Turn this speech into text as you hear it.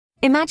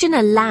Imagine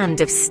a land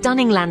of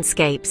stunning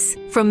landscapes,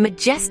 from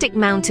majestic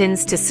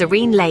mountains to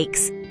serene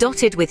lakes,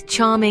 dotted with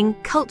charming,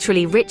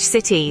 culturally rich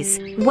cities.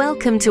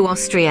 Welcome to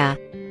Austria.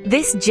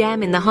 This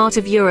gem in the heart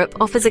of Europe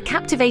offers a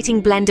captivating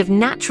blend of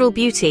natural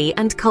beauty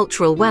and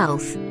cultural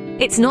wealth.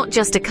 It's not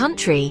just a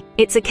country,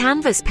 it's a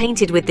canvas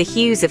painted with the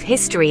hues of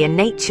history and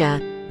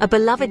nature, a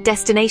beloved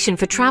destination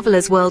for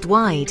travelers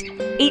worldwide.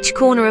 Each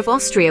corner of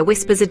Austria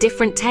whispers a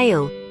different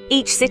tale.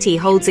 Each city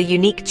holds a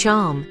unique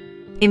charm.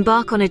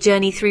 Embark on a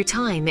journey through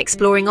time,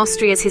 exploring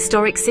Austria's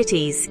historic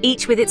cities,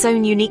 each with its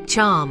own unique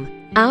charm.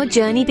 Our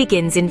journey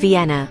begins in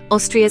Vienna,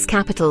 Austria's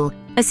capital,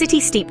 a city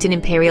steeped in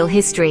imperial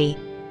history.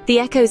 The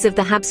echoes of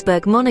the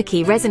Habsburg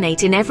monarchy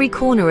resonate in every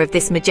corner of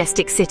this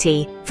majestic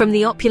city, from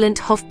the opulent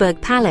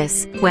Hofburg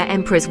Palace, where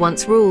emperors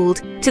once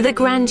ruled, to the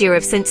grandeur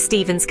of St.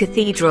 Stephen's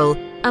Cathedral,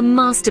 a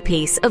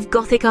masterpiece of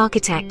Gothic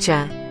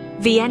architecture.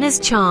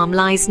 Vienna's charm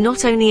lies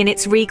not only in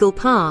its regal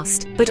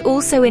past, but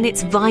also in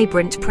its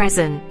vibrant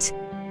present.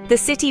 The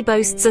city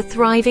boasts a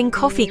thriving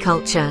coffee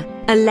culture,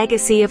 a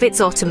legacy of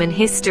its Ottoman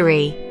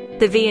history.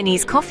 The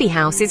Viennese coffee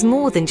house is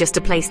more than just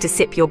a place to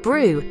sip your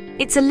brew.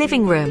 It's a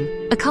living room,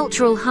 a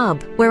cultural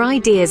hub where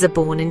ideas are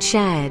born and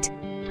shared.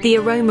 The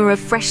aroma of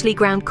freshly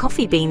ground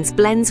coffee beans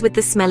blends with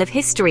the smell of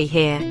history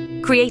here,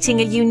 creating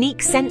a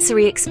unique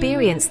sensory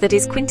experience that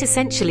is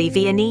quintessentially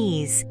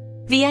Viennese.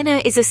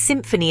 Vienna is a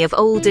symphony of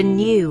old and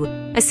new,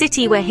 a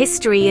city where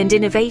history and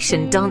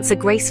innovation dance a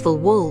graceful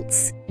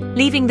waltz.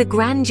 Leaving the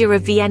grandeur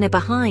of Vienna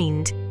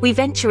behind, we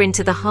venture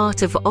into the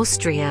heart of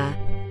Austria.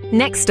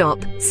 Next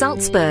stop,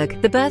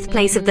 Salzburg, the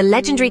birthplace of the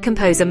legendary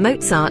composer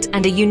Mozart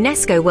and a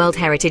UNESCO World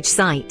Heritage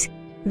Site.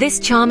 This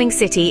charming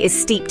city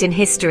is steeped in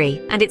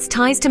history, and its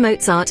ties to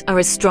Mozart are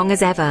as strong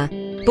as ever.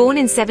 Born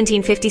in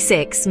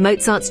 1756,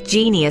 Mozart's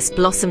genius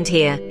blossomed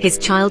here, his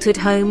childhood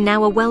home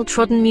now a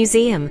well-trodden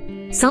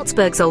museum.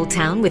 Salzburg's old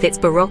town, with its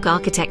Baroque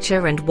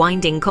architecture and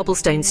winding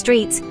cobblestone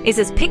streets, is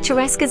as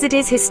picturesque as it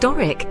is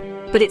historic.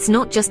 But it's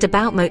not just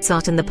about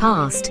Mozart and the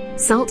past.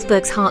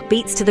 Salzburg's heart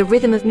beats to the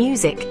rhythm of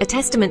music, a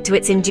testament to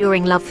its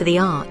enduring love for the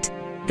art.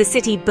 The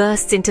city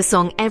bursts into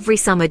song every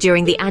summer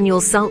during the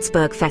annual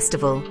Salzburg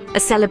Festival, a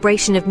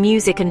celebration of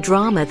music and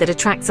drama that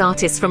attracts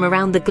artists from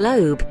around the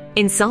globe.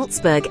 In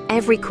Salzburg,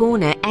 every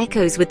corner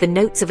echoes with the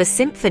notes of a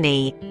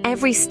symphony,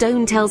 every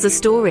stone tells a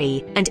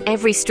story, and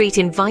every street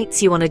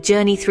invites you on a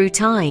journey through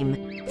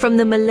time. From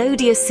the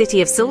melodious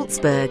city of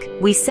Salzburg,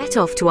 we set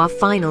off to our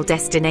final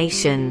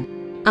destination.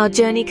 Our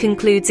journey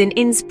concludes in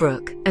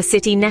Innsbruck, a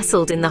city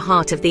nestled in the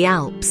heart of the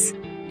Alps.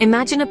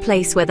 Imagine a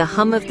place where the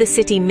hum of the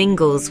city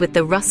mingles with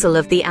the rustle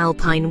of the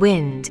alpine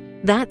wind.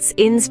 That's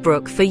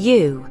Innsbruck for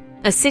you,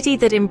 a city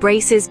that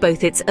embraces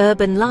both its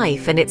urban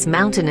life and its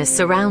mountainous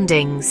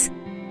surroundings.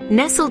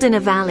 Nestled in a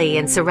valley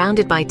and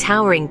surrounded by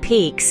towering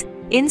peaks,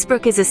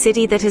 Innsbruck is a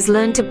city that has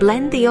learned to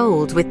blend the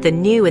old with the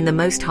new in the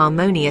most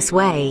harmonious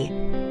way.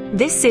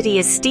 This city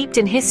is steeped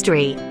in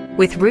history,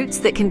 with roots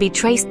that can be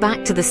traced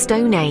back to the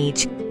Stone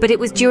Age, but it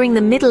was during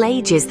the Middle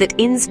Ages that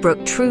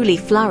Innsbruck truly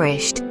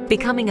flourished,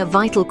 becoming a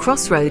vital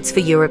crossroads for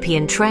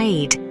European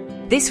trade.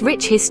 This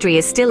rich history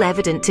is still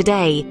evident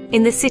today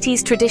in the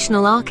city's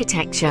traditional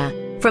architecture,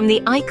 from the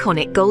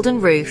iconic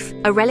golden roof,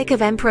 a relic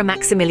of Emperor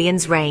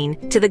Maximilian's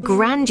reign, to the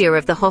grandeur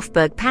of the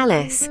Hofburg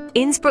Palace.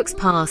 Innsbruck's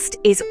past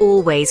is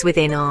always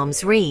within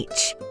arm's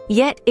reach.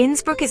 Yet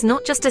Innsbruck is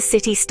not just a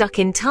city stuck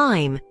in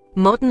time.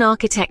 Modern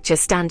architecture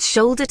stands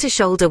shoulder to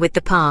shoulder with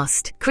the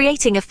past,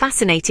 creating a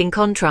fascinating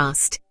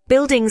contrast.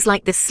 Buildings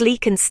like the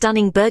sleek and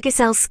stunning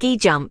Bergisel ski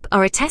jump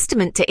are a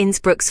testament to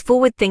Innsbruck's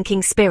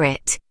forward-thinking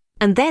spirit.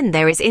 And then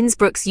there is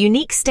Innsbruck's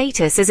unique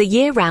status as a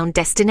year-round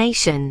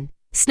destination.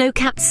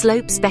 Snow-capped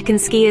slopes beckon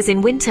skiers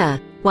in winter,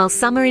 while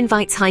summer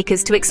invites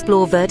hikers to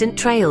explore verdant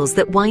trails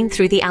that wind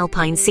through the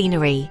alpine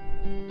scenery.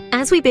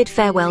 As we bid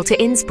farewell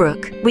to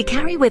Innsbruck, we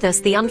carry with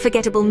us the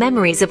unforgettable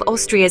memories of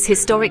Austria's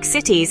historic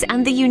cities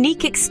and the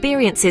unique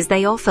experiences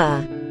they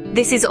offer.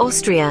 This is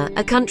Austria,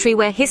 a country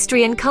where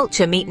history and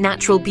culture meet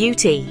natural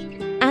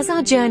beauty. As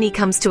our journey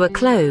comes to a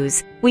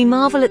close, we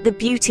marvel at the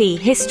beauty,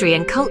 history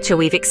and culture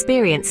we've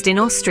experienced in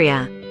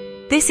Austria.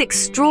 This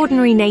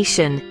extraordinary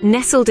nation,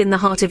 nestled in the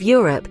heart of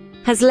Europe,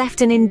 has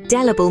left an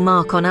indelible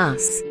mark on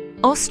us.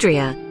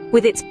 Austria,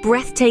 with its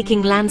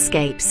breathtaking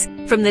landscapes,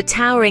 from the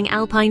towering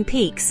alpine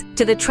peaks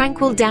to the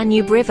tranquil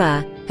Danube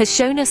River, has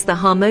shown us the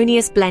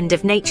harmonious blend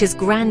of nature's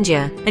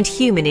grandeur and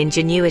human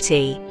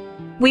ingenuity.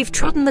 We've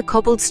trodden the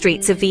cobbled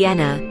streets of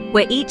Vienna,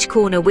 where each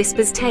corner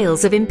whispers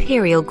tales of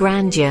imperial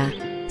grandeur.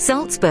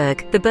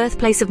 Salzburg, the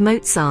birthplace of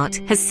Mozart,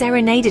 has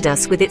serenaded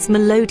us with its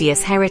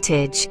melodious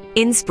heritage.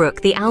 Innsbruck,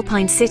 the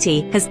alpine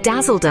city, has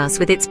dazzled us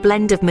with its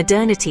blend of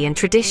modernity and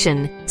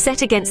tradition,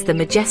 set against the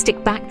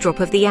majestic backdrop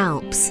of the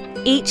Alps.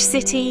 Each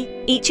city,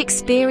 each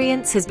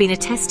experience has been a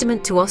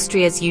testament to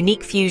Austria's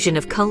unique fusion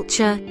of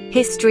culture,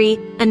 history,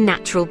 and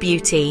natural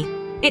beauty.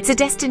 It's a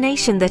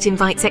destination that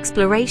invites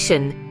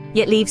exploration,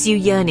 yet leaves you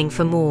yearning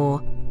for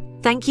more.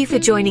 Thank you for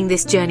joining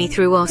this journey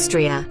through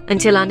Austria.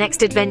 Until our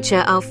next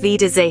adventure, auf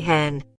Wiedersehen.